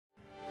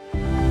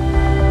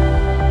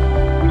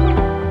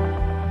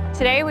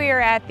Today we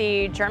are at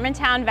the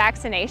Germantown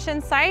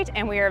vaccination site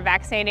and we are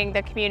vaccinating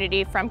the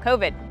community from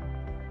COVID.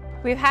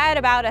 We've had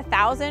about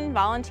 1,000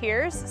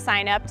 volunteers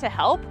sign up to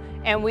help,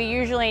 and we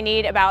usually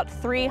need about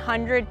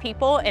 300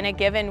 people in a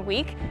given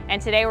week,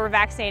 and today we're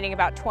vaccinating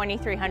about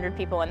 2,300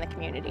 people in the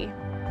community.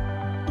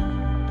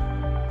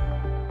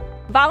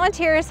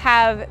 Volunteers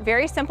have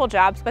very simple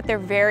jobs, but they're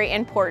very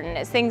important.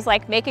 It's things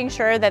like making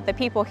sure that the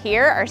people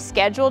here are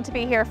scheduled to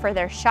be here for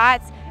their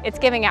shots. It's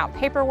giving out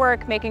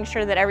paperwork, making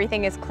sure that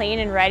everything is clean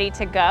and ready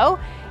to go,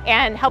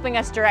 and helping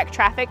us direct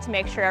traffic to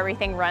make sure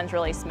everything runs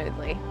really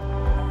smoothly.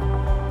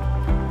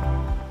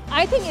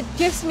 I think it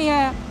gives me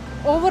an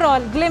overall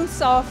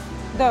glimpse of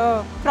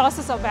the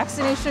process of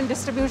vaccination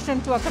distribution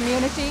to a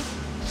community,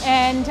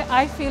 and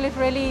I feel it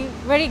really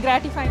very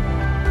gratifying.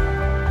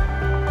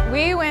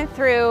 We went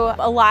through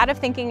a lot of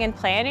thinking and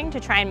planning to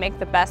try and make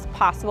the best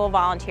possible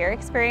volunteer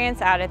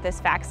experience out at this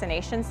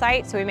vaccination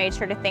site. So we made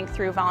sure to think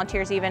through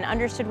volunteers even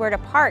understood where to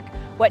park,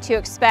 what to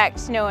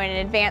expect, know in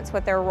advance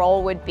what their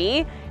role would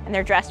be, and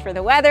they're dressed for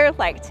the weather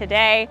like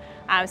today.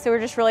 So we're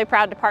just really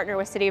proud to partner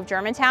with City of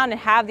Germantown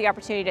and have the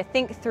opportunity to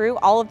think through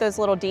all of those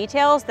little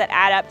details that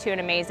add up to an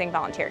amazing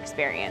volunteer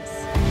experience.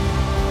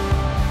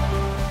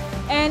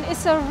 And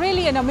it's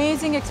really an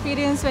amazing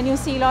experience when you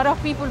see a lot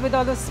of people with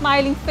all those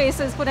smiling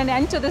faces put an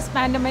end to this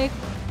pandemic.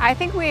 I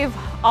think we've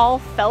all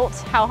felt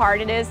how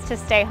hard it is to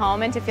stay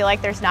home and to feel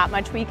like there's not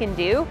much we can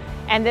do.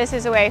 And this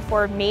is a way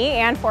for me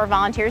and for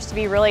volunteers to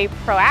be really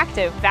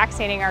proactive,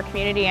 vaccinating our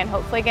community and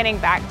hopefully getting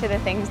back to the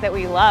things that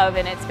we love.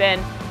 And it's been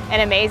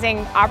an amazing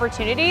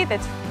opportunity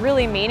that's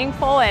really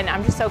meaningful, and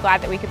I'm just so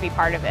glad that we could be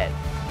part of it.